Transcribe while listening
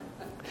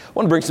I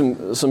want to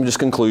bring some just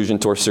conclusion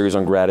to our series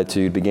on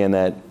gratitude. Began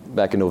that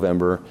back in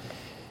November.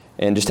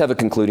 And just have a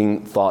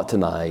concluding thought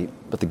tonight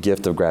about the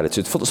gift of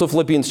gratitude. So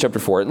Philippians chapter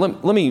 4.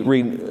 Let me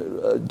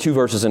read 2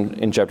 verses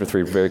in chapter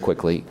 3 very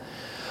quickly.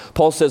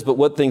 Paul says, "But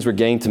what things were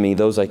gained to me,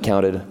 those I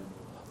counted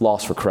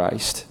loss for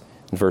Christ."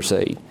 In verse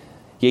 8.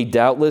 "Yea,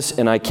 doubtless,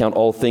 and I count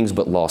all things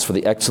but loss for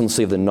the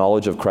excellency of the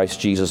knowledge of Christ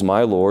Jesus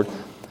my Lord,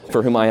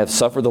 for whom I have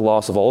suffered the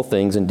loss of all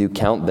things, and do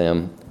count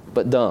them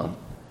but dung,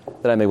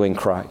 that I may win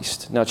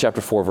Christ." Now chapter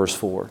 4, verse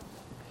 4.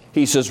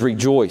 He says,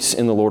 "Rejoice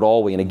in the Lord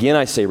always. And again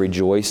I say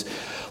rejoice.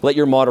 Let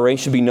your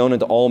moderation be known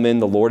unto all men.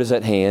 The Lord is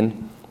at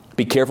hand.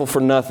 Be careful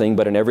for nothing,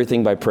 but in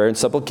everything by prayer and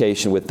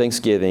supplication with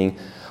thanksgiving,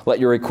 let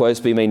your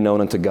requests be made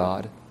known unto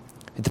God.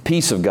 The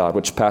peace of God,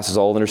 which passes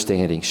all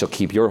understanding, shall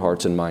keep your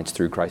hearts and minds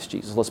through Christ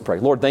Jesus." Let's pray.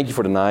 Lord, thank you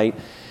for tonight,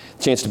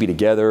 the chance to be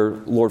together.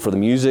 Lord, for the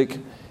music,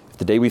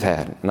 the day we've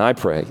had. And I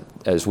pray,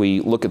 as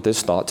we look at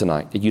this thought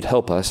tonight, that you'd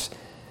help us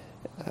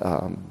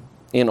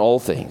in all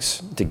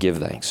things to give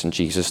thanks. In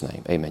Jesus'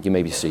 name, amen. You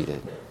may be seated.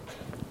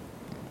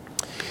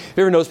 Have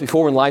you ever noticed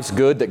before when life's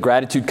good that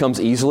gratitude comes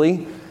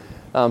easily?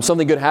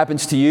 Something good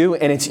happens to you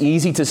and it's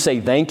easy to say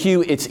thank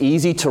you. It's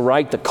easy to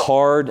write the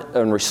card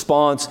in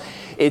response.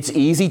 It's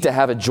easy to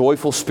have a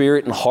joyful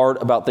spirit and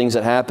heart about things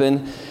that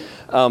happen.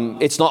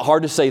 It's not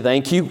hard to say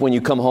thank you when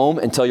you come home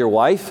and tell your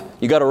wife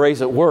you got a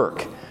raise at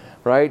work,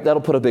 right?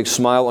 That'll put a big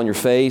smile on your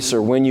face.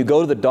 Or when you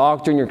go to the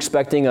doctor and you're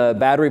expecting a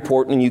bad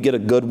report and you get a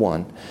good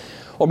one.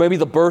 Or maybe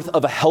the birth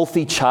of a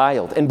healthy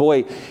child. And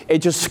boy, it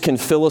just can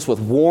fill us with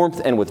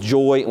warmth and with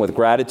joy and with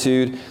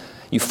gratitude.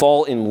 You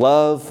fall in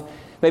love,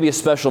 maybe a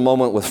special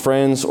moment with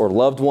friends or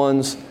loved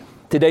ones.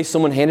 Today,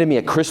 someone handed me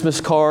a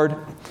Christmas card,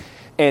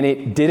 and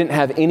it didn't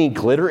have any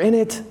glitter in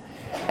it,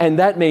 and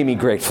that made me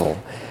grateful.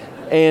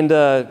 And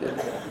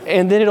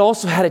then it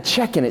also had a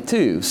check in it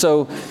too.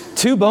 So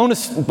 2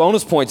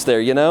 bonus points there.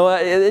 You know,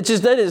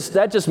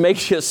 that just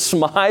makes you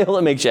smile.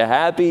 It makes you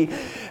happy.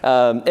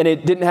 And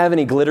it didn't have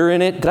any glitter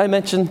in it. Did I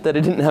mention that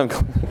it didn't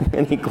have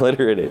any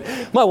glitter in it?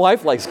 My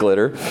wife likes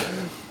glitter.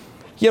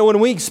 You know, when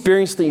we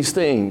experience these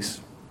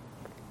things,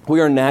 we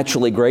are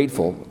naturally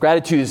grateful.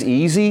 Gratitude is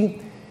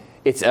easy.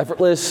 It's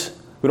effortless.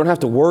 We don't have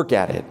to work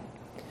at it.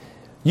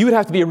 You would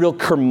have to be a real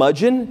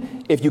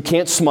curmudgeon if you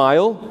can't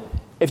smile,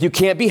 if you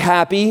can't be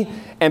happy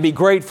and be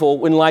grateful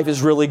when life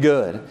is really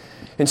good.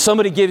 And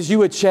somebody gives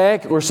you a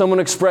check or someone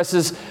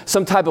expresses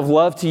some type of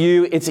love to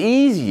you, it's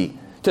easy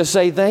to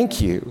say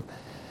thank you.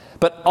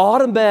 But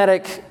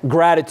automatic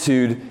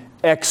gratitude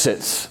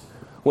exits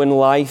when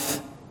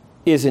life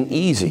isn't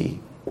easy.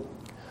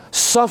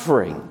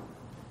 Suffering,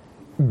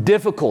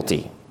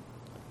 difficulty,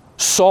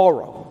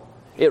 sorrow,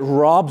 it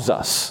robs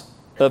us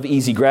of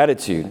easy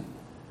gratitude.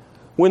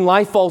 When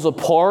life falls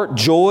apart,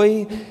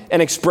 joy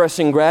and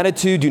expressing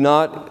gratitude do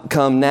not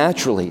come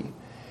naturally.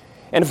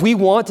 And if we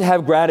want to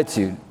have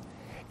gratitude,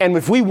 and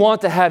if we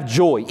want to have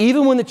joy,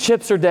 even when the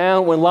chips are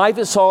down, when life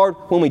is hard,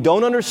 when we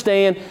don't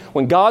understand,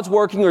 when God's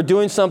working or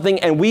doing something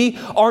and we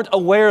aren't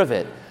aware of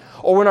it,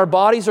 or when our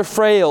bodies are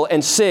frail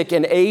and sick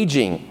and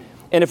aging,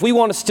 and if we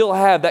want to still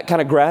have that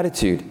kind of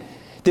gratitude,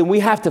 then we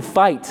have to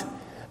fight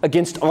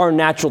against our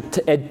natural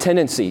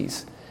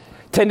tendencies.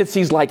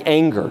 Tendencies like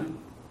anger,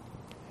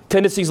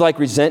 tendencies like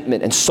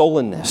resentment and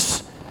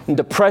sullenness, and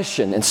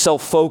depression and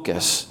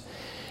self-focus.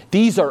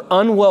 These are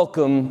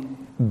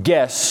unwelcome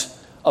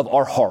guests of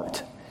our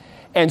heart.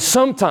 And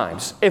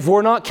sometimes, if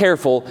we're not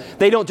careful,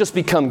 they don't just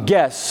become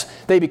guests,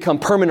 they become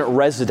permanent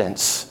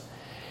residents.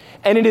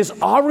 And it is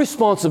our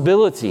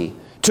responsibility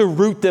to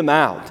root them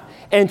out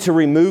and to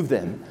remove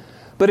them.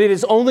 But it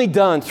is only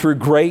done through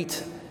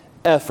great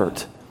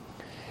effort.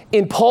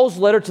 In Paul's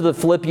letter to the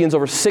Philippians,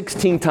 over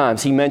 16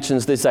 times, he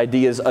mentions these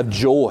ideas of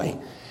joy.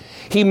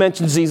 He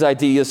mentions these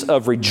ideas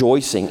of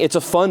rejoicing. It's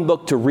a fun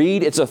book to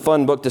read. It's a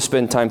fun book to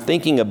spend time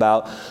thinking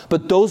about.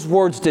 But those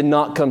words did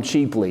not come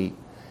cheaply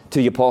to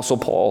the Apostle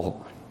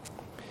Paul.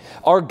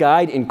 Our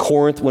guide in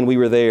Corinth, when we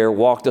were there,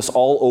 walked us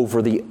all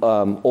over the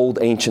old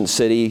ancient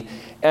city.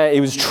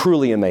 It was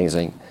truly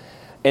amazing.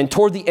 And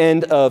toward the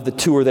end of the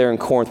tour there in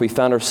Corinth, we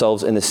found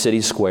ourselves in the city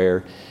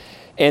square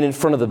and in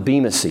front of the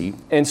Bema seat.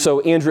 And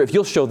so, Andrew, if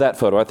you'll show that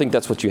photo, I think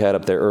that's what you had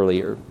up there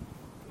earlier.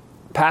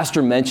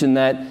 Pastor mentioned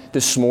that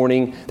this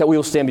morning, that we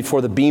will stand before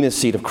the Bema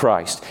seat of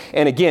Christ.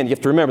 And again, you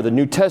have to remember, the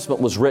New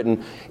Testament was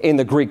written in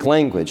the Greek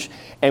language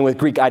and with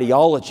Greek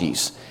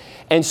ideologies.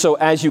 And so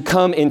as you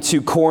come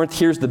into Corinth,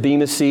 here's the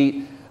Bema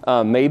seat.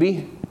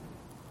 Maybe?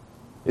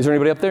 Is there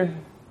anybody up there?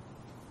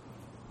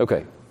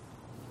 Okay.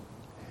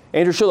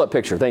 Andrew, show that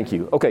picture. Thank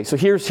you. Okay, so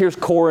here's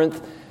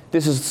Corinth.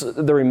 This is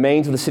the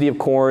remains of the city of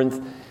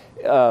Corinth.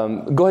 Go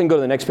ahead and go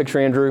to the next picture,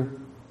 Andrew.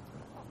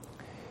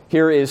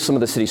 Here is some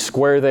of the city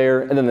square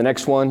there, and then the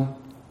next one.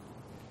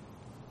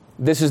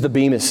 This is the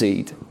Bema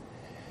seat.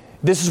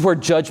 This is where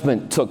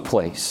judgment took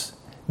place.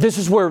 This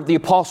is where the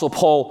Apostle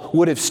Paul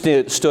would have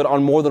stood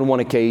on more than one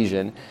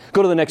occasion.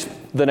 Go to the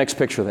next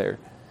picture there.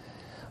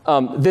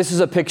 This is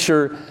a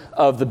picture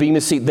of the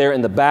Bema seat there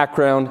in the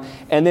background,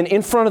 and then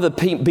in front of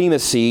the Bema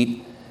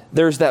seat,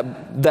 there's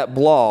that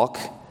block,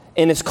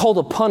 and it's called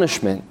a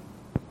punishment.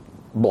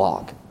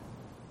 block.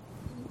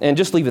 And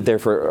just leave it there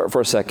for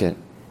a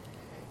second.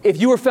 If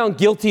you were found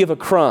guilty of a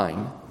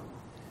crime,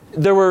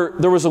 there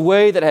was a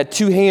way that had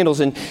two handles,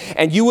 and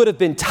you would have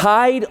been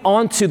tied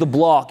onto the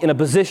block in a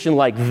position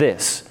like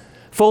this,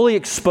 fully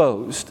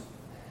exposed.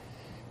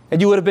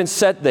 And you would have been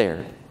set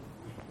there.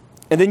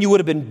 And then you would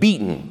have been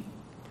beaten.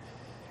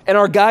 And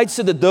our guide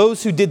said that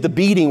those who did the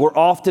beating were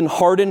often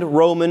hardened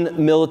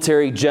Roman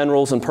military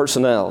generals and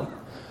personnel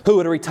who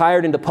had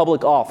retired into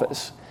public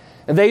office.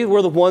 And they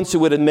were the ones who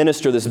would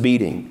administer this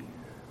beating.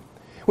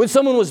 When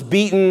someone was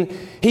beaten,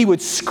 he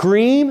would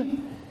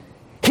scream,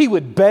 he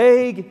would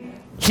beg,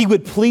 he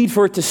would plead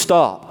for it to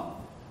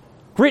stop.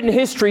 Written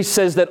history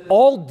says that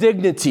all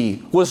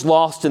dignity was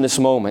lost in this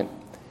moment.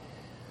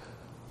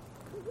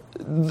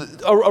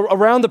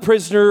 Around the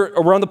prisoner,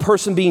 around the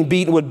person being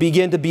beaten would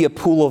begin to be a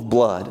pool of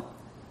blood.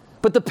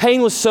 But the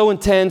pain was so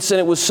intense and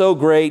it was so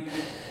great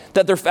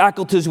that their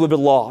faculties would be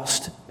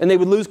lost and they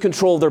would lose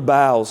control of their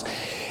bowels.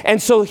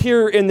 And so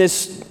here in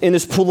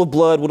this pool of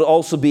blood would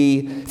also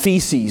be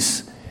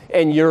feces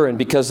and urine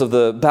because of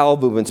the bowel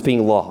movements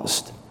being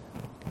lost.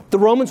 The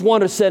Romans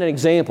wanted to set an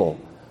example.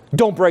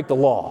 Don't break the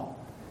law.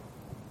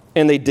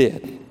 And they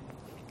did.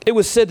 It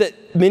was said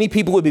that many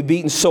people would be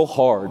beaten so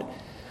hard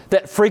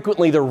that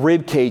frequently their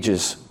rib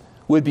cages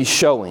would be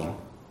showing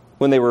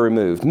when they were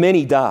removed.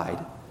 Many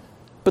died.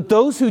 But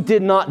those who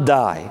did not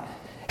die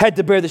had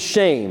to bear the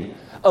shame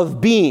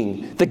of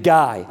being the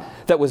guy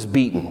that was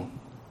beaten,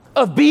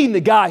 of being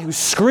the guy who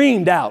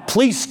screamed out,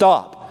 "Please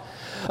stop,"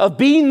 of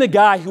being the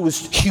guy who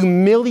was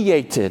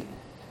humiliated.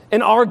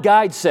 And our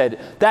guide said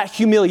that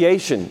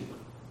humiliation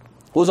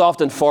was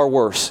often far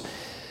worse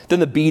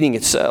than the beating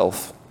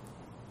itself.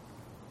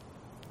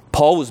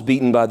 Paul was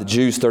beaten by the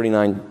Jews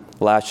 39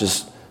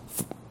 lashes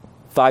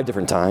 5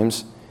 different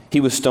times.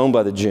 He was stoned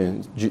by the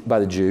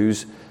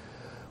Jews.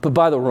 But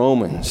by the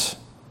Romans,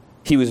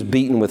 he was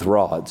beaten with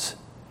rods,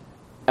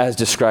 as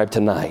described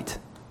tonight,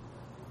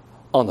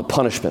 on the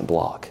punishment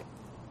block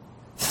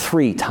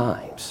 3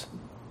 times.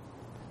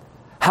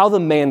 How the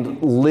man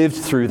lived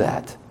through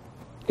that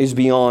is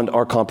beyond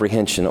our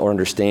comprehension or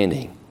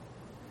understanding.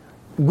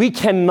 We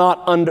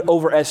cannot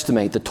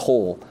overestimate the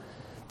toll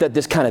that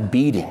this kind of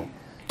beating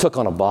took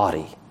on a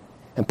body.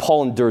 And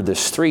Paul endured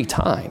this 3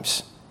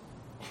 times.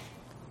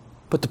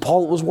 But to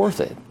Paul, it was worth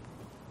it.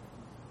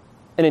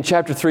 And in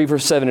chapter 3,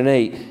 verse 7 and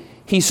 8,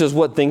 he says,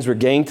 "What things were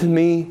gained to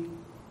me?"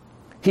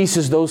 He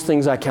says, "Those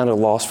things I counted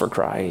loss for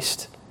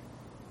Christ.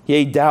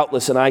 Yea,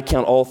 doubtless, and I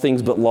count all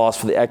things but loss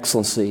for the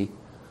excellency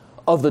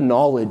of the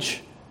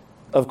knowledge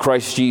of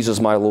Christ Jesus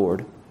my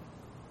Lord."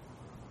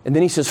 And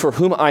then he says, "For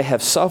whom I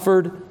have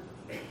suffered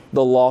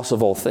the loss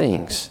of all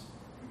things,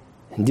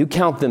 and do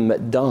count them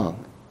but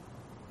dung,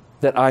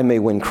 that I may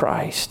win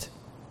Christ."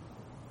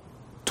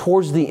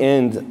 Towards the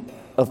end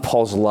of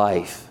Paul's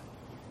life,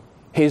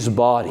 his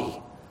body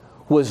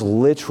was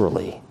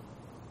literally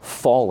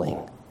falling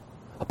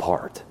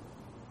apart.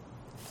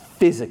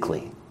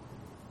 Physically,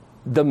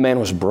 the man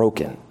was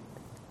broken.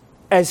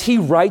 As he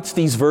writes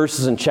these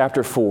verses in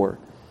chapter 4,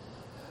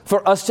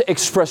 for us to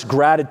express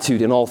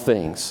gratitude in all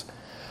things,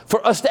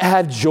 for us to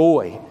have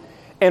joy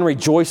and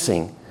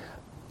rejoicing,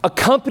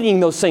 accompanying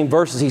those same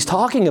verses, he's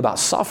talking about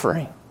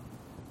suffering.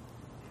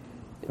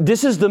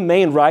 This is the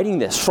man writing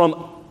this from,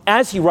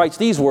 as he writes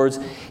these words,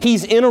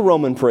 he's in a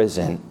Roman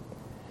prison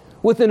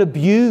with an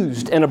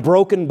abused and a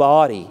broken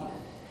body.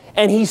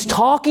 And he's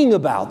talking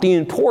about the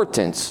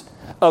importance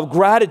of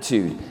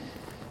gratitude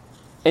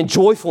and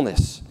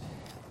joyfulness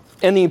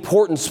and the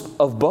importance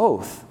of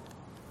both.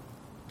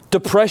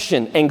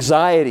 Depression,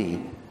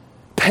 anxiety,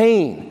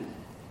 pain,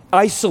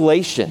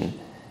 isolation,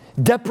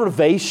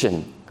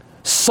 deprivation,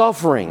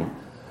 suffering,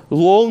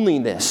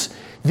 loneliness.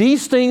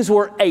 These things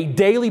were a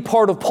daily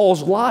part of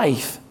Paul's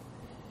life.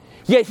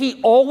 Yet he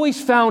always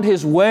found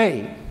his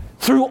way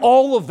through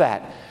all of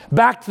that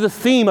back to the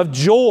theme of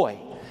joy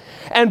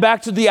and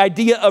back to the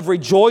idea of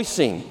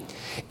rejoicing,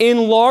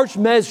 in large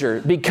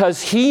measure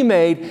because he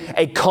made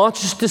a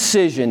conscious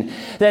decision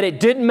that it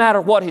didn't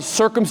matter what his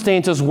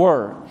circumstances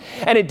were,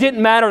 and it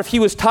didn't matter if he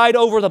was tied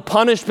over the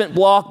punishment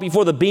block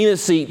before the bema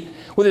seat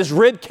with his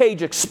rib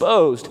cage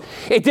exposed.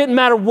 It didn't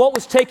matter what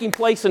was taking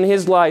place in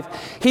his life.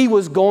 He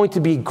was going to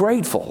be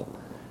grateful,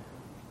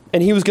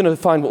 and he was going to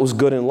find what was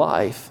good in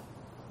life.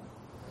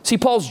 See,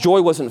 Paul's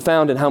joy wasn't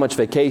found in how much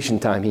vacation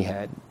time he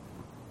had.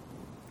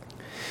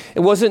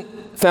 It wasn't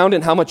found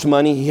in how much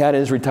money he had in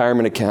his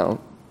retirement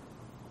account.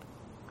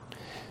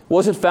 It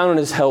wasn't found in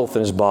his health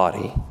and his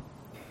body.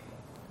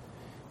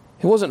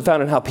 It wasn't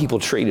found in how people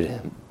treated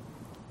him.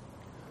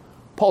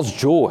 Paul's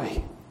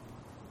joy,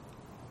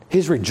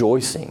 his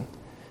rejoicing,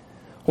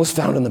 was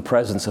found in the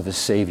presence of his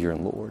Savior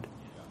and Lord.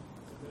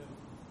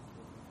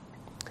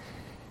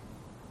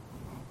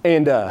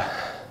 And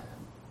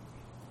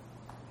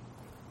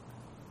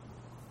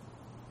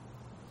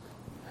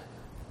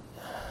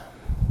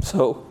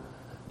so,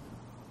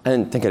 I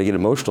didn't think I'd get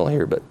emotional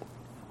here, but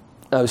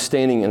I was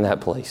standing in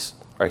that place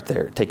right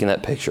there, taking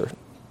that picture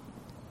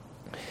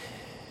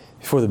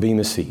before the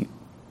bema seat.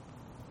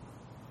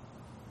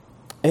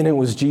 And it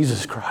was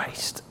Jesus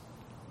Christ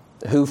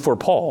who for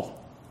Paul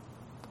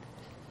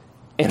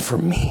and for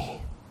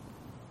me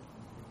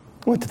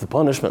went to the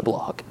punishment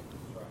block.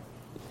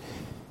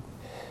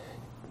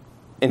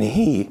 And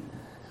he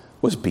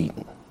was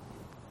beaten.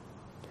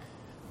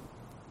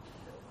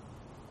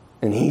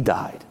 And he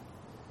died.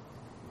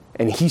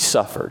 And he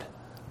suffered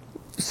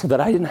so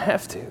that I didn't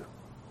have to.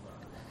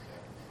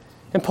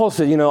 And Paul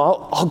said,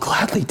 I'll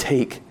gladly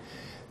take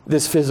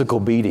this physical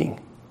beating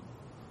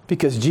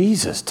because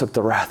Jesus took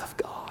the wrath of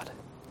God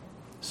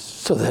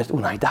so that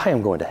when I die,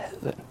 I'm going to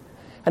heaven.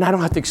 And I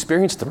don't have to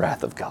experience the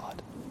wrath of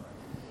God.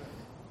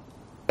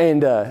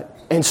 And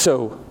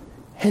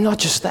not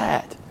just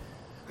that,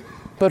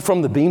 but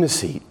from the Bema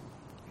seat,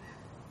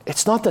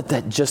 it's not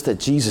that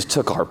Jesus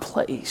took our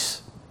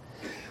place.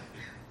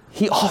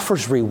 He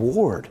offers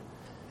reward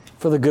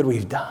for the good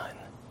we've done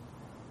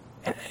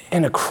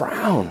and a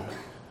crown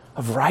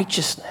of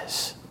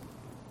righteousness.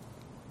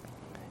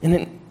 And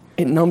then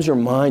it numbs your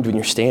mind when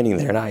you're standing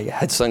there. And I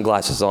had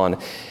sunglasses on,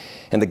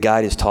 and the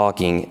guide is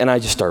talking, and I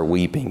just start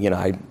weeping.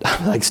 I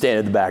like stand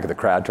at the back of the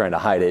crowd trying to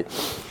hide it.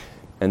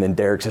 And then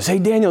Derek says, "Hey,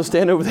 Daniel,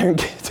 stand over there and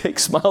take a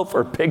smile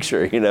for a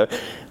picture."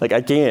 Like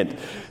I can't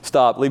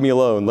stop. Leave me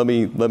alone. Let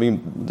me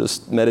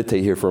just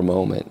meditate here for a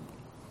moment.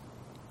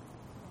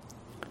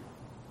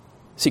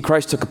 See,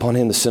 Christ took upon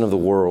him the sin of the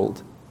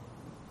world.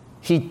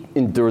 He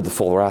endured the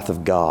full wrath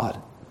of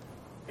God.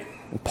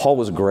 And Paul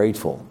was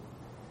grateful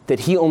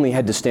that he only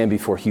had to stand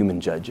before human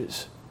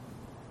judges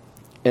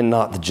and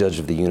not the judge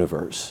of the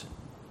universe.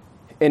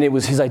 And it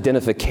was his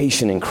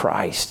identification in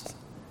Christ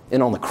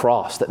and on the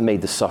cross that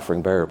made the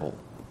suffering bearable.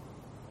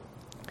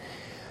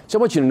 So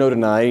I want you to know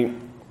tonight,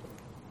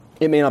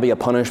 it may not be a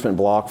punishment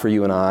block for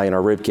you and I, and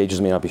our rib cages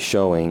may not be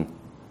showing,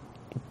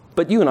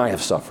 but you and I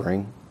have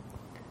suffering.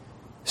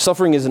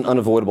 Suffering is an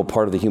unavoidable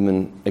part of the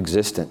human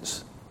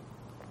existence.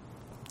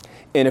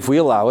 And if we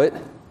allow it,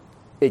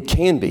 it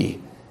can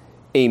be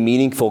a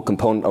meaningful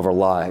component of our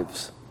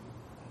lives.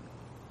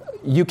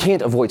 You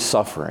can't avoid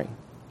suffering.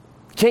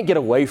 You can't get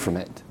away from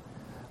it.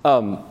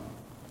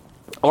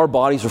 Our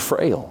bodies are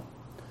frail.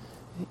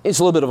 It's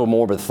a little bit of a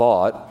morbid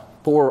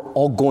thought, but we're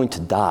all going to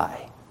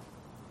die.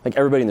 Like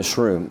everybody in this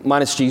room,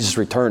 minus Jesus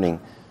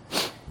returning.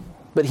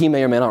 But he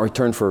may or may not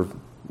return for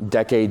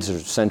decades or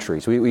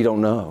centuries. We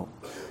don't know.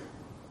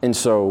 And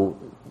so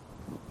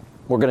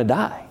we're going to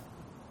die.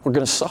 We're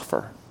going to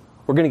suffer.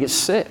 We're going to get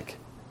sick.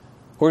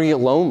 We're going to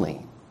get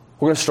lonely.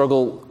 We're going to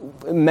struggle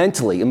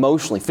mentally,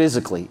 emotionally,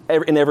 physically,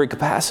 in every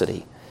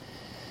capacity.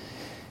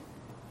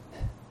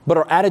 But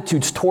our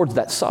attitudes towards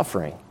that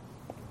suffering,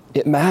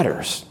 it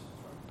matters.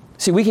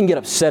 See, we can get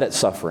upset at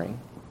suffering.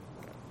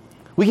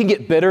 We can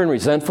get bitter and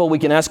resentful. We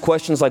can ask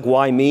questions like,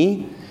 why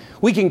me?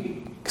 We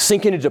can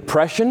sink into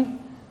depression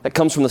that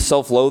comes from the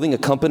self-loathing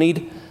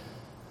accompanied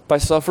by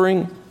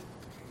suffering.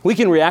 We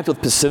can react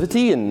with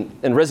passivity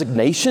and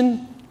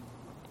resignation,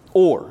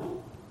 or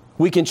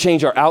we can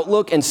change our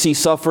outlook and see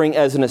suffering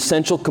as an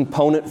essential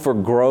component for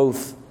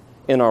growth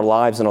in our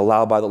lives and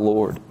allowed by the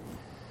Lord.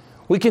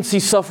 We can see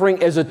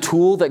suffering as a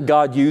tool that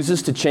God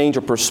uses to change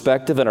our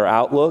perspective and our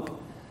outlook,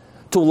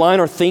 to align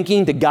our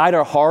thinking, to guide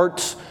our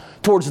hearts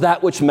towards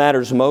that which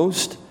matters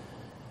most.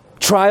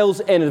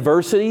 Trials and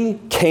adversity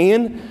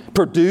can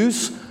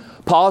produce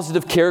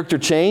positive character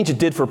change. It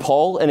did for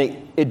Paul, and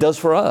it does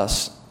for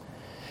us.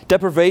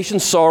 Deprivation,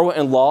 sorrow,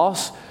 and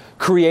loss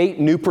create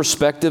new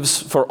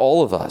perspectives for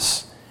all of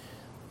us.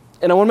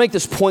 And I want to make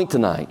this point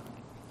tonight.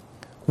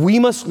 We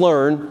must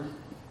learn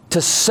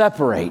to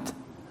separate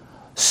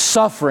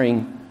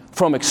suffering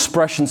from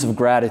expressions of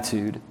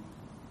gratitude.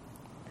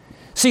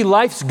 See,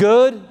 life's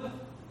good,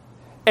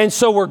 and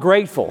so we're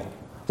grateful.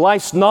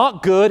 Life's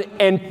not good,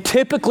 and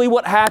typically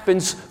what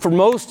happens for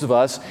most of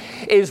us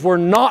is we're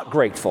not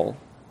grateful.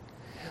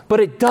 But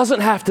it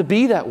doesn't have to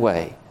be that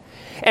way.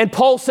 And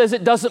Paul says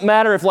it doesn't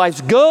matter if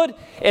life's good,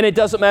 and it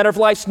doesn't matter if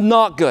life's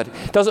not good.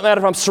 It doesn't matter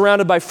if I'm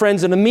surrounded by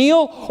friends and a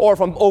meal, or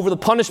if I'm over the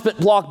punishment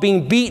block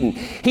being beaten.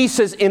 He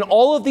says, in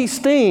all of these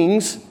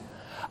things,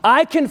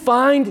 I can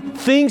find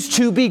things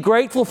to be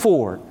grateful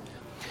for.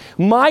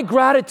 My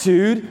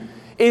gratitude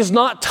is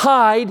not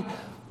tied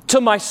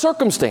to my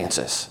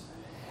circumstances.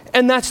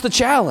 And that's the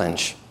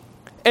challenge.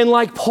 And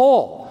like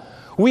Paul,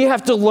 we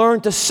have to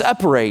learn to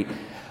separate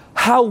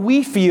how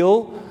we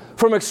feel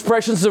from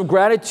expressions of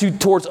gratitude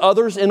towards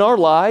others in our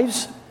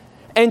lives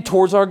and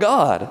towards our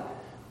God.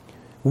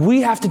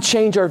 We have to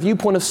change our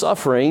viewpoint of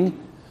suffering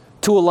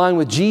to align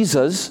with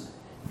Jesus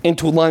and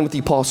to align with the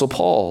Apostle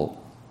Paul.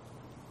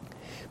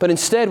 But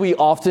instead, we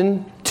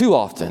too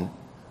often,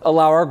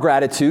 allow our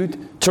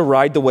gratitude to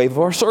ride the wave of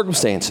our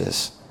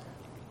circumstances.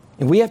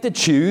 And we have to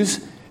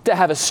choose to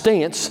have a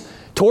stance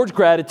towards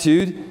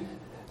gratitude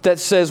that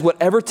says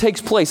whatever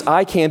takes place,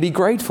 I can be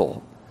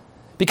grateful.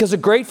 Because a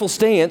grateful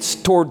stance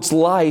towards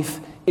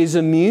life is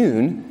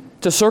immune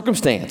to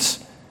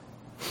circumstance.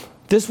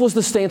 This was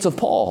the stance of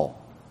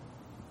Paul.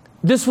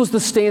 This was the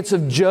stance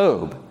of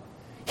Job.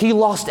 He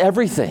lost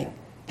everything.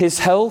 His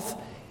health,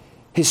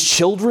 his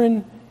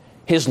children,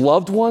 his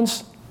loved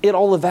ones, it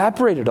all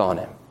evaporated on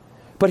him.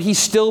 But he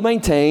still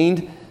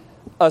maintained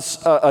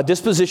a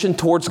disposition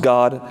towards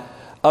God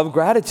of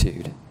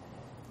gratitude.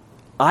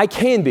 I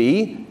can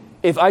be,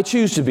 if I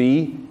choose to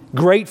be,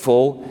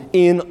 grateful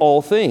in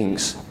all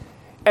things.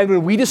 And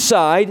when we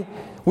decide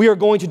we are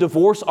going to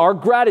divorce our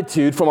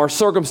gratitude from our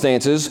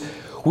circumstances,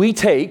 we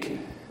take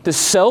the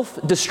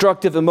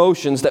self-destructive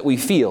emotions that we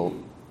feel,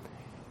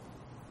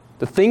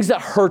 the things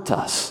that hurt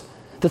us,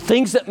 the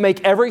things that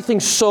make everything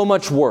so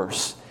much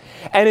worse.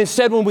 And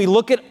instead, when we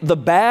look at the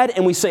bad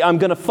and we say, I'm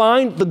going to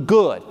find the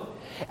good,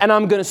 and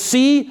I'm going to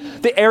see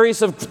the areas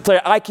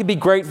that I can be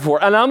grateful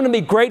for, and I'm going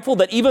to be grateful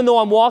that even though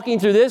I'm walking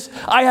through this,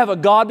 I have a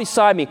God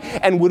beside me.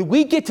 And when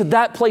we get to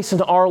that place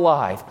in our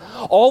life,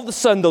 all of a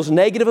sudden those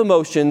negative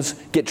emotions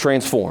get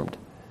transformed.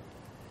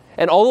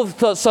 And all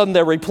of a sudden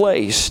they're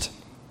replaced.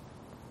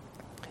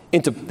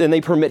 And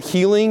they permit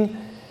healing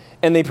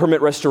and they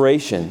permit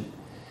restoration.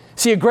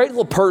 See, a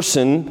grateful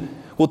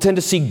person will tend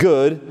to see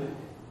good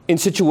in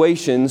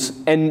situations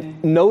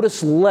and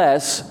notice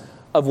less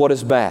of what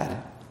is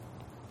bad.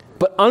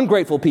 But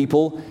ungrateful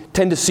people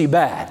tend to see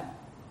bad.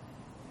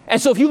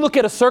 And so if you look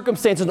at a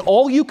circumstance and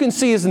all you can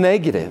see is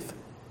negative,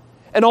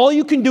 and all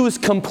you can do is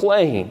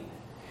complain,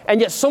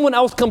 and yet someone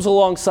else comes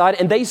alongside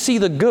and they see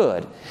the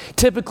good,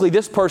 typically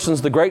this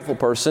person's the grateful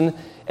person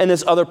and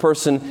this other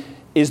person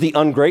is the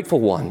ungrateful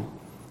one.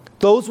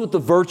 Those with the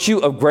virtue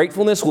of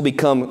gratefulness will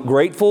become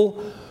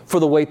grateful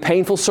for the way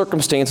painful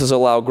circumstances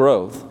allow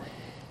growth.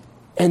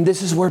 And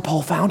this is where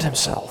Paul found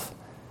himself.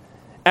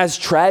 As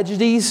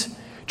tragedies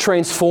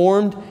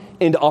transformed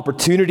into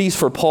opportunities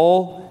for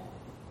Paul,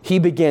 he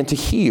began to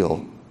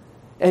heal.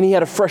 And he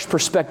had a fresh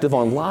perspective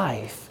on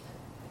life.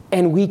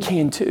 And we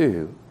can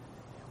too.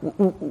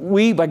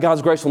 We, by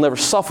God's grace, will never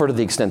suffer to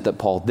the extent that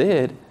Paul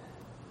did.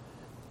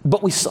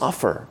 But we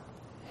suffer.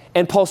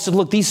 And Paul said,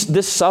 look,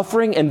 this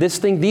suffering and these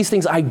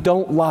things I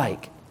don't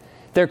like.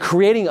 They're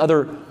creating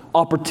other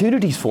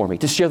opportunities for me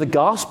to share the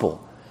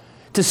gospel,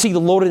 to see the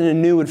Lord in a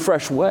new and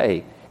fresh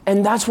way.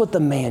 And that's what the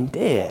man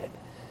did.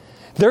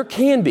 There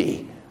can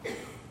be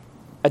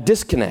a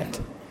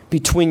disconnect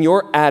between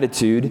your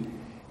attitude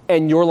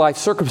and your life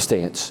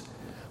circumstance,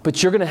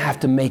 but you're going to have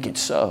to make it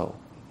so.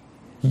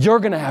 You're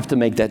going to have to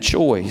make that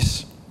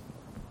choice.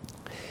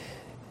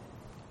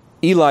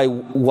 Elie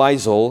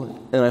Wiesel,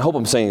 and I hope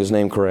I'm saying his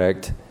name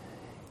correct,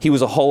 he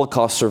was a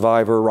Holocaust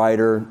survivor,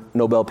 writer,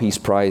 Nobel Peace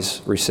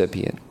Prize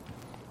recipient.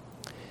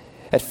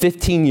 At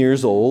 15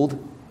 years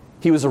old,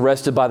 he was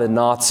arrested by the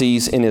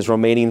Nazis in his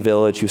Romanian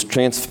village. He was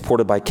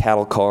transported by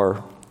cattle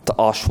car to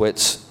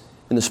Auschwitz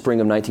in the spring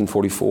of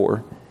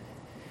 1944.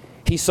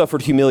 He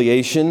suffered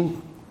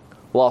humiliation,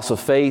 loss of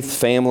faith,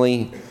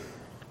 family,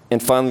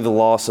 and finally the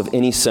loss of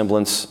any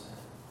semblance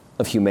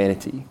of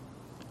humanity.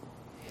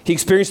 He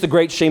experienced the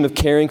great shame of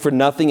caring for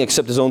nothing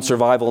except his own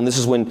survival, and this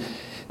is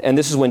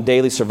when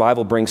daily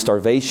survival brings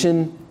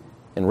starvation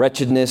and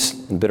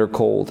wretchedness and bitter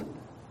cold.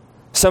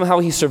 Somehow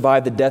he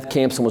survived the death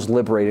camps and was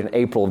liberated in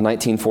April of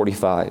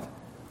 1945.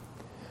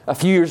 A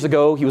few years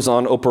ago, he was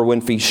on Oprah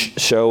Winfrey's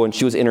show, and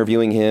she was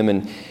interviewing him,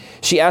 and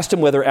she asked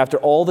him whether after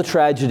all the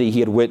tragedy he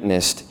had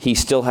witnessed, he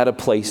still had a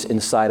place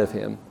inside of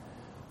him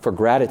for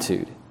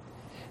gratitude.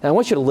 And I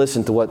want you to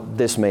listen to what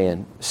this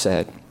man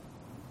said.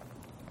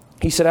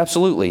 He said,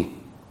 absolutely.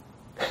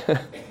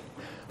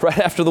 Right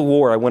after the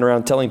war, I went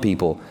around telling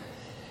people,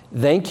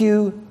 thank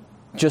you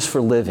just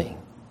for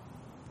living.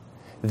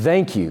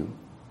 Thank you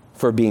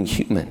for being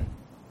human.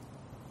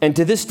 And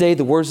to this day,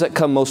 the words that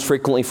come most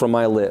frequently from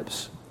my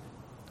lips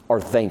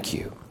are thank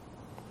you.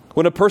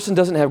 When a person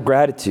doesn't have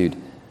gratitude,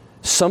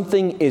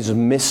 something is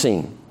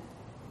missing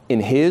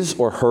in his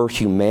or her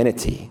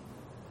humanity.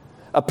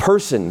 A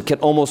person can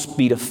almost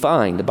be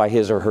defined by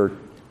his or her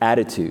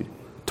attitude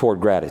toward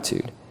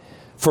gratitude.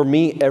 For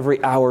me,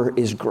 every hour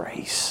is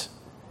grace.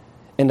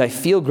 And I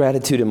feel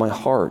gratitude in my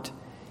heart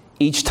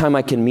each time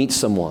I can meet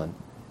someone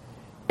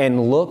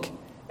and look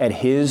at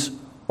his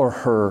or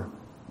her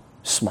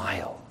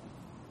smile.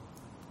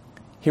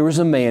 Here was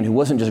a man who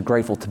wasn't just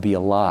grateful to be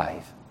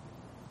alive.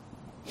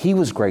 He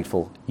was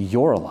grateful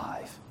you're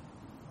alive.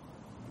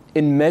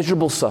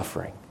 Immeasurable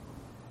suffering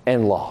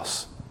and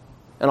loss.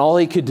 And all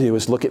he could do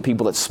is look at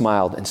people that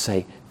smiled and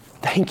say,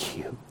 thank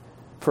you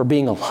for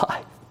being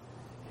alive.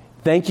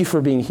 Thank you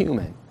for being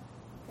human.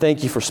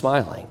 Thank you for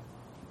smiling.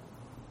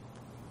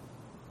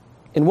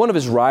 In one of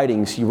his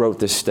writings, he wrote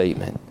this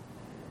statement: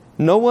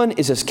 no one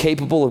is as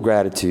capable of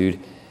gratitude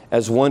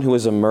as one who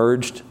has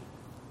emerged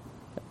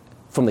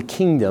from the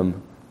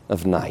kingdom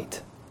of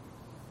night.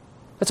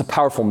 That's a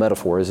powerful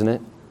metaphor, isn't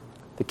it?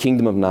 The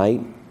kingdom of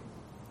night.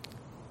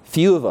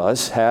 Few of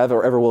us have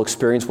or ever will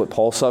experience what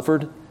Paul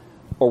suffered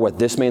or what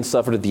this man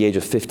suffered at the age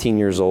of 15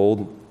 years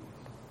old.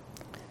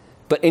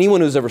 But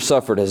anyone who's ever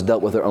suffered has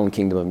dealt with their own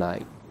kingdom of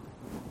night.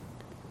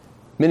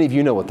 Many of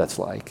you know what that's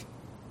like.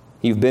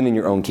 You've been in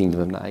your own kingdom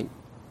of night.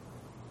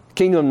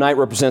 Kingdom of night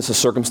represents the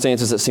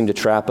circumstances that seem to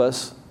trap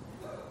us.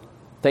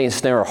 They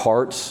ensnare our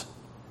hearts,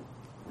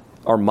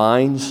 our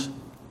minds,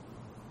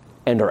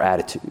 and our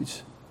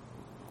attitudes.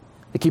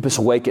 They keep us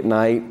awake at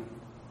night,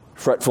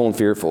 fretful and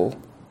fearful.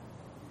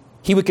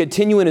 He would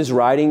continue in his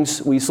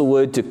writings, Wiesel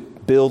would, to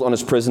build on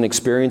his prison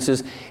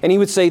experiences. And he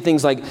would say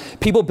things like,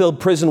 people build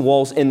prison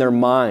walls in their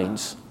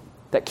minds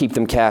that keep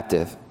them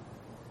captive.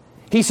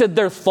 He said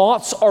their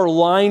thoughts are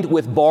lined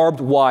with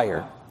barbed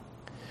wire.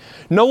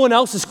 No one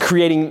else is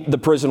creating the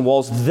prison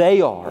walls.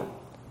 They are.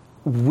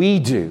 We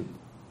do.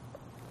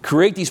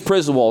 Create these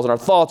prison walls, and our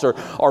thoughts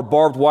are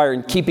barbed wire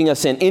and keeping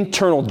us in.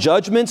 Internal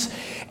judgments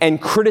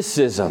and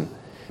criticism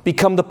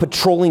become the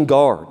patrolling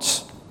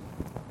guards.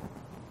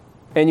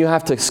 And you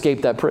have to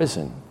escape that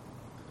prison.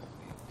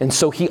 And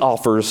so he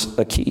offers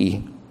a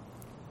key.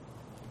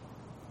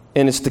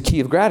 And it's the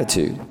key of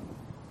gratitude.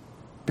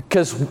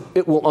 Because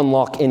it will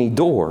unlock any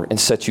door and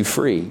set you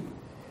free.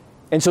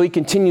 And so he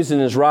continues in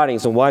his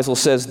writings, and Weisel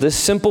says, this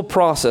simple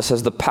process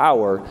has the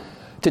power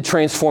to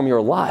transform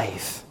your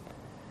life.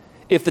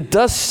 If the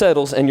dust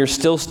settles and you're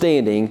still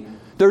standing,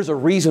 there's a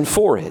reason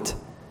for it.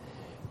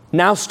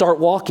 Now start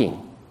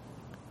walking.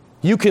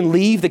 You can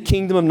leave the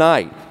kingdom of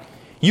night.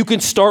 You can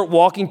start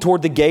walking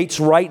toward the gates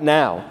right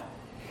now.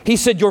 He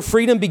said your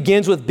freedom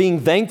begins with being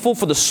thankful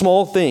for the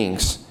small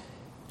things,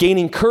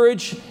 gaining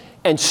courage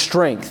and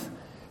strength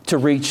to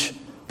reach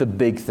the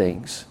big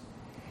things.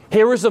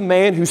 Here is a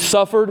man who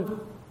suffered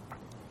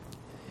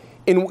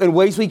in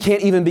ways we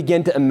can't even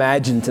begin to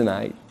imagine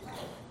tonight.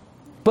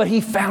 But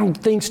he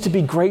found things to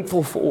be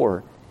grateful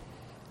for.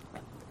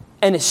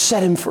 And it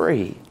set him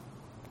free.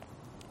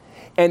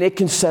 And it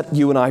can set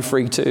you and I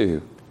free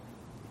too.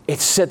 It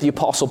set the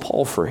Apostle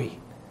Paul free.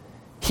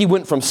 He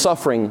went from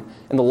suffering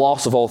and the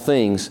loss of all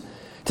things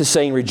to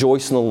saying,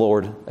 rejoice in the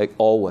Lord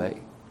always.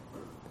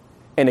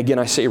 And again,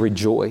 I say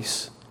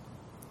rejoice.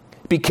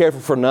 Be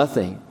careful for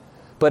nothing,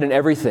 but in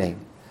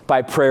everything,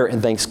 by prayer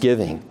and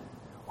thanksgiving,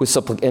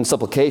 and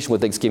supplication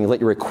with thanksgiving, let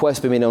your requests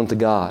be made known to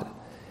God.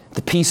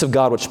 The peace of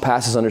God which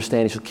passes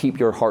understanding shall keep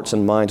your hearts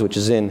and minds, which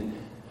is in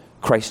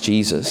Christ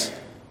Jesus.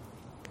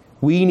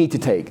 We need to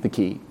take the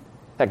key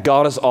that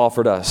God has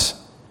offered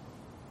us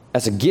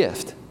as a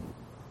gift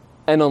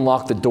and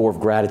unlock the door of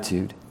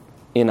gratitude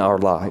in our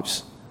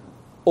lives.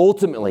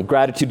 Ultimately,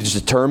 gratitude is a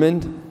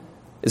determined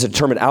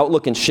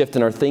outlook and shift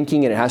in our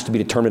thinking, and it has to be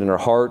determined in our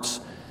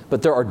hearts.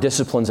 But there are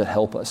disciplines that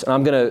help us. And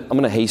I'm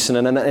gonna hasten,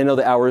 and I know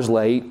the hour is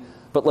late,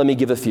 but let me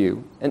give a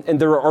few. And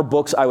there are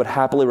books I would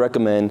happily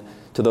recommend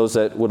to those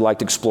that would like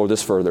to explore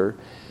this further.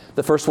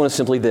 The first one is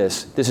simply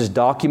this. This is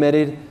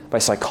documented by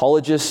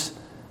psychologists,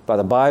 by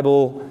the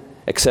Bible,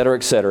 et cetera,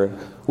 et cetera.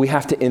 We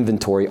have to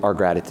inventory our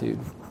gratitude.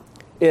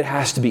 It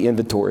has to be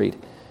inventoried.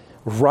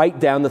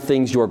 Write down the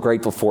things you are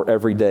grateful for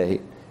every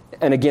day.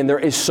 And again, there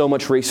is so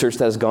much research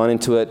that has gone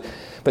into it,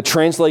 but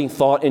translating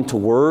thought into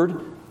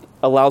word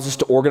allows us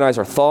to organize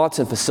our thoughts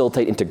and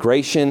facilitate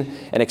integration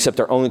and accept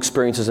our own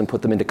experiences and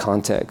put them into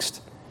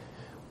context.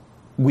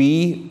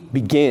 We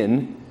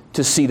begin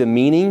to see the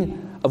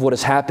meaning of what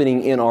is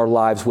happening in our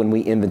lives when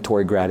we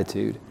inventory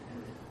gratitude.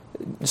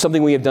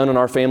 Something we have done in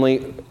our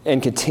family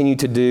and continue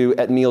to do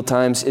at meal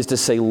times is to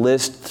say,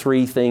 list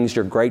 3 things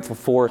you're grateful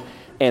for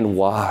and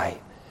why.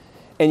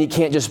 And you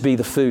can't just be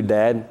the food,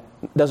 Dad.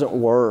 It doesn't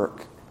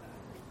work. It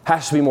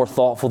has to be more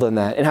thoughtful than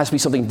that. It has to be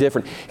something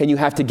different. And you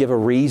have to give a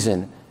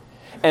reason.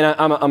 And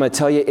I'm going to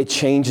tell you, it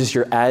changes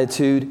your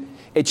attitude.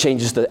 It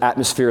changes the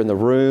atmosphere in the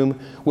room.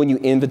 When you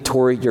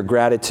inventory your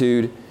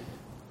gratitude,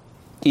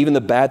 even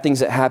the bad things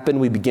that happen,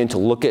 we begin to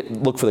look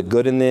for the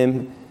good in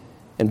them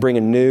and bring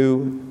a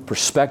new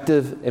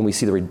perspective, and we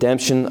see the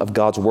redemption of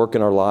God's work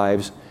in our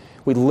lives.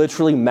 We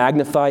literally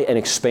magnify and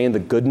expand the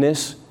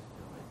goodness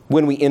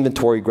when we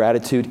inventory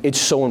gratitude. It's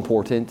so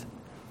important.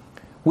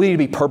 We need to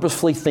be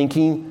purposefully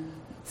thinking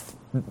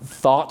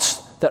thoughts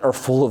that are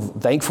full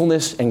of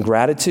thankfulness and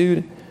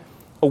gratitude.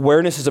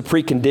 Awareness is a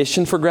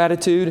precondition for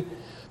gratitude.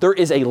 There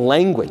is a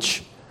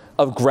language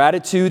of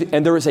gratitude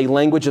and there is a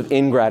language of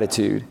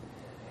ingratitude.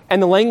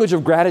 And the language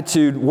of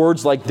gratitude,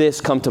 words like this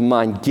come to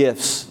mind: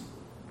 gifts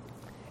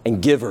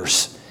and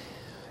givers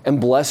and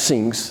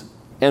blessings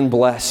and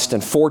blessed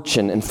and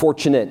fortune and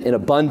fortunate and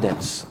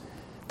abundance.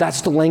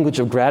 That's the language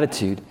of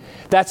gratitude.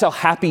 That's how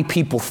happy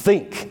people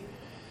think.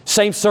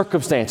 Same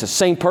circumstances,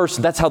 same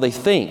person, that's how they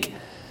think.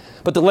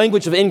 But the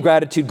language of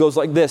ingratitude goes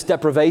like this: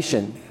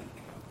 deprivation,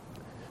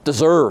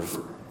 deserve,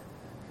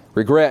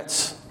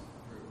 regrets,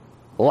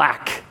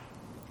 lack,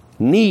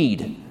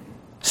 need,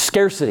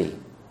 scarcity,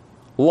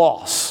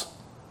 loss.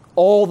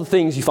 All the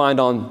things you find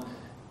on,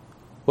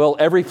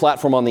 every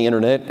platform on the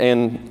internet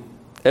and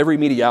every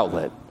media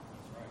outlet.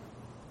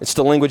 It's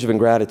the language of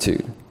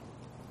ingratitude.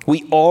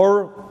 We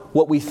are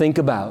what we think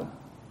about,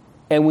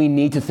 and we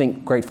need to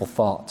think grateful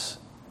thoughts.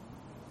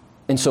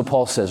 And so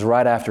Paul says,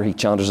 right after he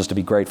challenges us to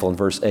be grateful in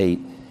verse 8,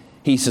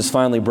 he says,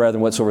 finally,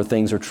 brethren, whatsoever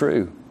things are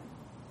true.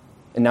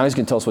 And now he's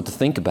going to tell us what to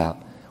think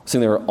about.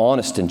 Saying they are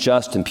honest and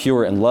just and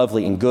pure and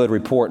lovely and good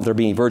report, there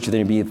being virtue,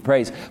 there being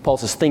praise. Paul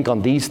says, think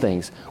on these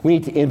things. We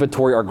need to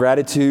inventory our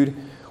gratitude.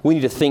 We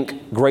need to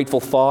think grateful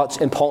thoughts.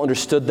 And Paul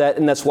understood that,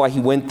 and that's why he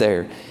went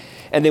there.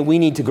 And then we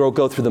need to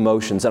go through the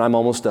motions, and I'm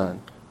almost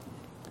done.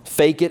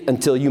 Fake it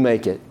until you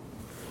make it.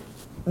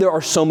 There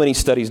are so many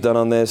studies done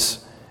on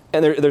this,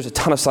 and there's a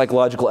ton of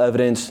psychological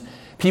evidence.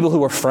 People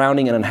who are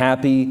frowning and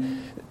unhappy,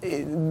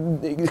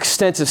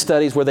 extensive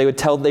studies where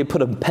they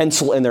put a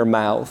pencil in their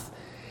mouth.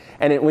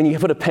 And when you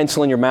put a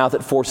pencil in your mouth,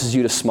 it forces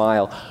you to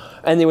smile.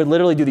 And they would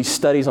literally do these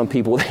studies on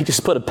people. They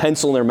just put a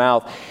pencil in their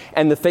mouth,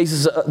 and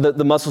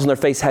the muscles in their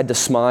face had to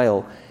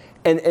smile.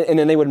 And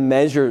then they would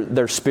measure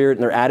their spirit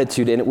and their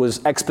attitude, and it was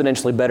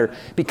exponentially better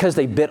because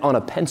they bit on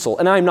a pencil.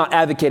 And I'm not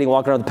advocating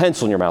walking around with a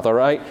pencil in your mouth, all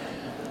right?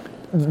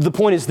 The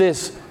point is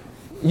this: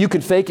 you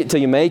can fake it till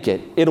you make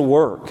it. It'll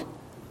work.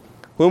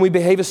 When we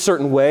behave a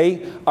certain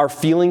way, our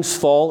feelings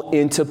fall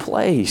into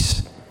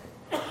place.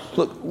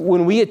 Look,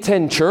 when we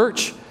attend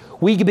church,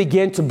 we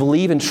begin to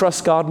believe and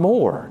trust God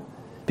more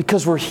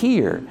because we're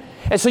here.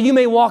 And so you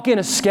may walk in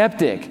a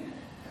skeptic,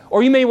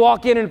 or you may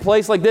walk in a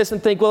place like this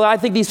and think, well, I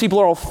think these people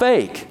are all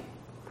fake.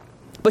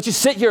 But you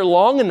sit here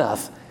long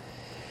enough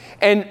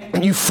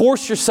and you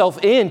force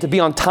yourself in to be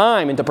on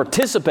time and to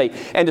participate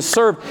and to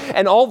serve,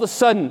 and all of a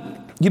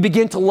sudden you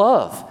begin to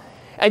love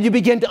and you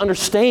begin to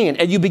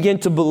understand and you begin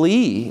to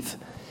believe.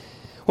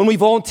 When we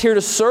volunteer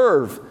to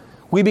serve,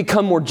 we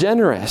become more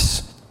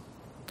generous.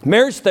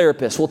 Marriage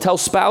therapists will tell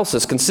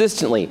spouses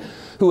consistently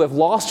who have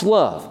lost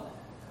love.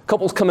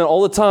 Couples come in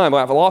all the time,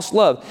 I've lost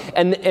love.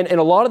 And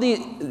a lot of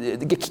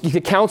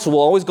the counsel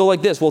will always go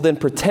like this: well, then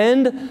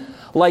pretend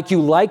like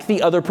you like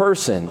the other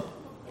person.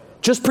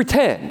 Just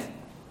pretend.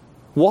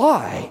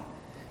 Why?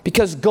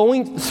 Because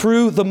going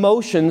through the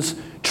motions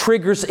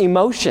triggers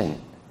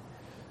emotion.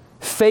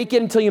 Fake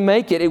it until you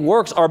make it. It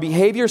works. Our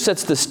behavior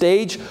sets the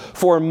stage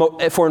for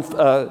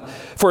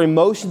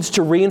emotions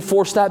to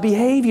reinforce that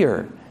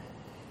behavior.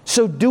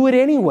 So do it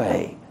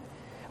anyway.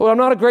 Well, I'm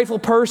not a grateful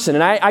person,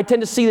 and I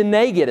tend to see the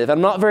negative.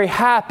 I'm not very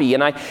happy,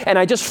 and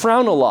I just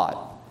frown a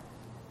lot.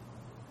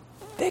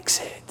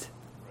 Fix it.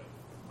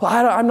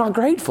 Well, I'm not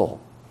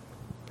grateful.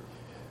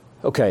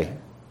 Okay,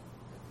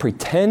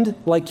 pretend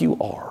like you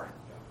are.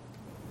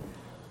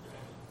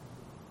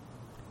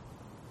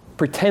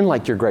 Pretend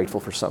like you're grateful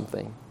for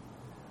something.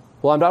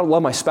 Well, I don't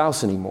love my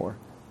spouse anymore.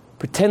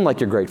 Pretend like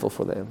you're grateful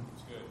for them.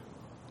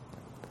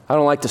 I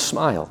don't like to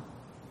smile.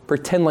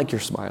 Pretend like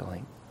you're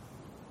smiling.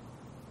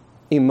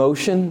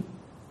 Emotion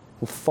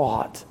and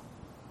thought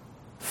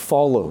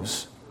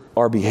follows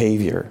our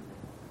behavior.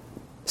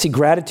 See,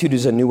 gratitude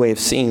is a new way of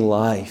seeing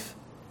life.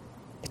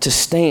 It's a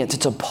stance,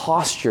 it's a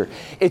posture,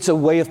 it's a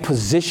way of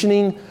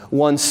positioning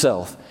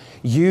oneself.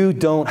 You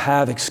don't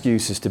have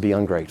excuses to be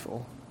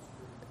ungrateful.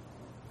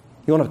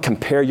 You want to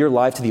compare your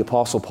life to the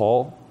Apostle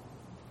Paul?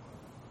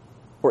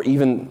 Or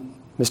even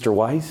Mr.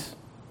 Weiss?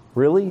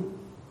 Really?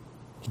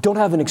 You don't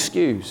have an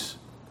excuse.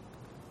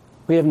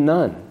 We have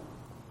none.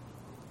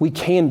 We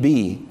can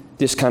be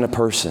this kind of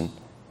person.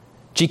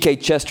 G.K.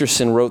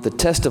 Chesterton wrote, "The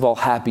test of all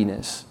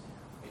happiness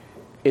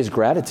is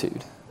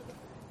gratitude."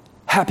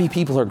 Happy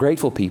people are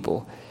grateful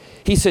people.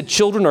 He said,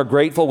 "Children are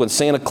grateful when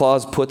Santa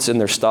Claus puts in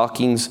their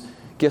stockings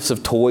gifts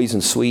of toys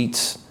and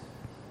sweets.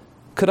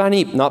 Could I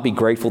not be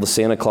grateful to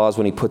Santa Claus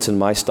when he puts in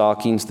my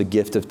stockings the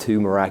gift of 2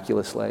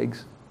 miraculous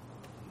legs?"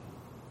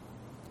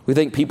 We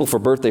thank people for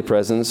birthday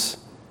presents.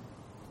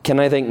 Can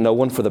I thank no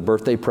one for the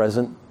birthday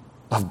present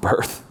of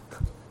birth?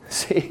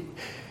 See,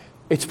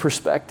 it's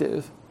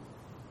perspective.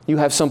 You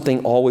have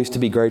something always to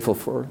be grateful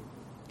for.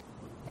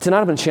 Tonight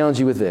I'm going to challenge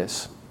you with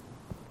this.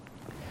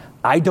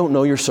 I don't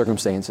know your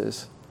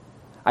circumstances.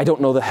 I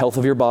don't know the health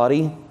of your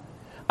body.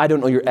 I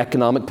don't know your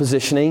economic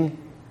positioning.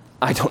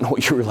 I don't know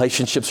what your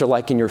relationships are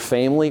like in your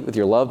family, with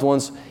your loved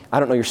ones. I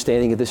don't know your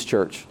standing at this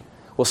church.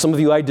 Well, some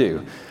of you I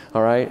do,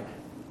 all right?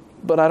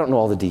 But I don't know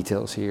all the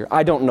details here.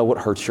 I don't know what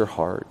hurts your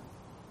heart.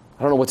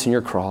 I don't know what's in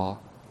your craw.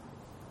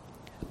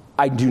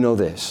 I do know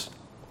this.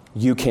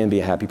 You can be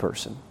a happy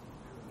person.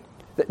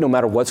 That no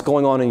matter what's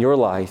going on in your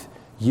life,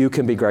 you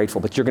can be grateful,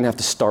 but you're going to have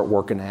to start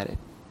working at it.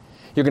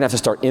 You're going to have to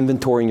start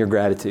inventorying your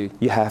gratitude.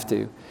 You have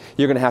to.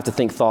 You're going to have to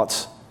think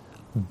thoughts,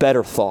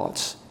 better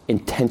thoughts,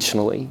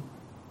 intentionally.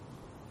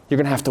 You're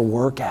going to have to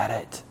work at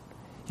it.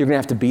 You're going to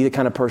have to be the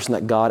kind of person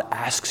that God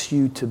asks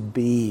you to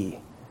be.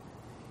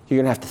 You're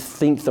going to have to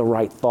think the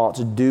right thoughts,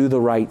 do the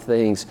right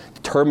things,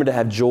 determined to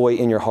have joy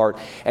in your heart,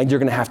 and you're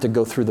going to have to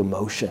go through the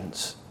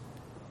motions.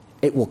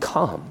 It will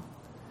come,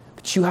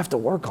 but you have to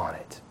work on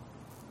it.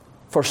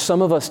 For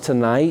some of us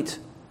tonight,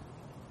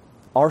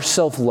 our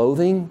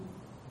self-loathing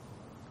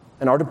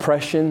and our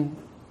depression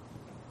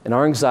and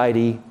our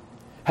anxiety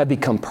have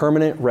become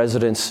permanent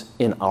residents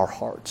in our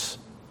hearts.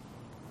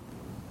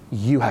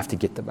 You have to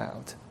get them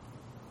out.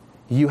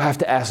 You have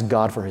to ask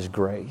God for His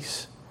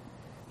grace.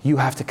 You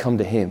have to come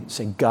to Him and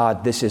say,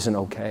 God, this isn't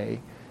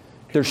okay.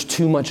 There's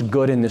too much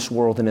good in this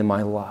world and in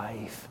my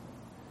life.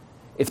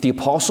 If the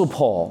Apostle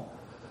Paul,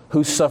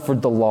 who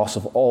suffered the loss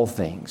of all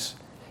things,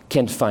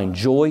 can find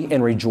joy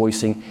and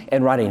rejoicing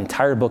and write an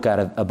entire book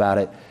about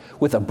it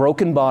with a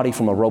broken body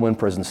from a Roman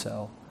prison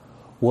cell,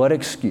 what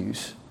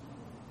excuse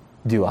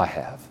do I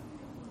have?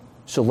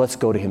 So let's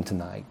go to Him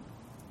tonight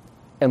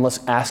and let's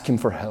ask Him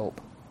for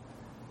help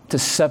to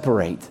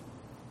separate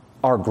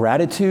our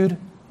gratitude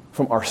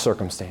from our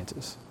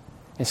circumstances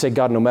and say,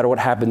 God, no matter what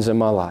happens in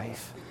my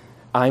life,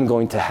 I'm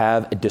going to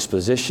have a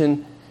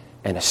disposition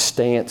and a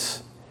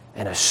stance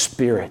and a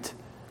spirit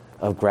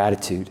of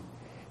gratitude.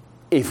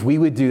 if we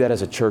would do that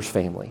as a church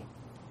family,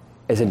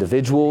 as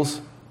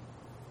individuals,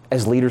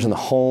 as leaders in the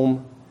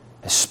home,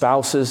 as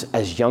spouses,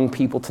 as young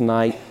people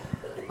tonight,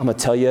 I'm going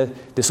to tell you,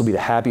 this will be the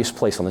happiest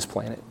place on this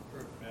planet.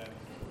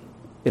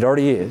 It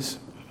already is.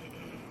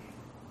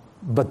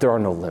 But there are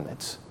no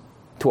limits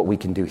to what we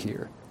can do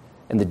here.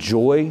 And the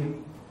joy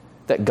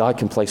that God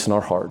can place in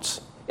our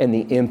hearts and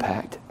the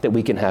impact that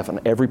we can have on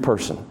every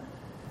person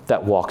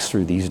that walks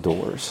through these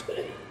doors.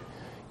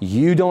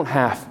 You don't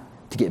have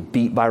to get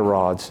beat by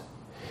rods.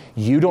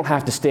 You don't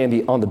have to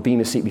stand on the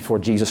bema seat before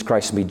Jesus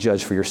Christ and be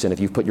judged for your sin if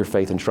you've put your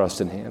faith and trust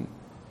in Him.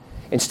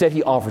 Instead,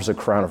 He offers a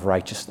crown of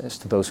righteousness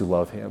to those who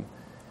love Him.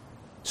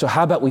 So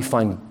how about we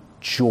find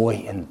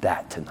joy in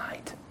that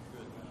tonight,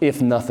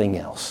 if nothing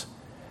else?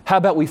 How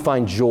about we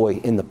find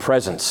joy in the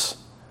presence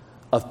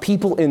of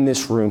people in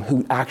this room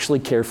who actually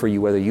care for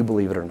you, whether you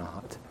believe it or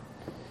not?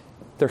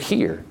 They're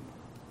here,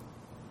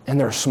 and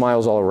there are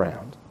smiles all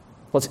around.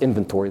 Let's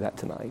inventory that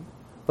tonight.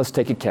 Let's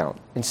take account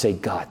and say,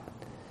 God,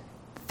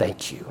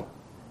 thank you.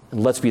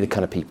 And let's be the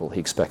kind of people He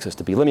expects us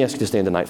to be. Let me ask you to stand tonight.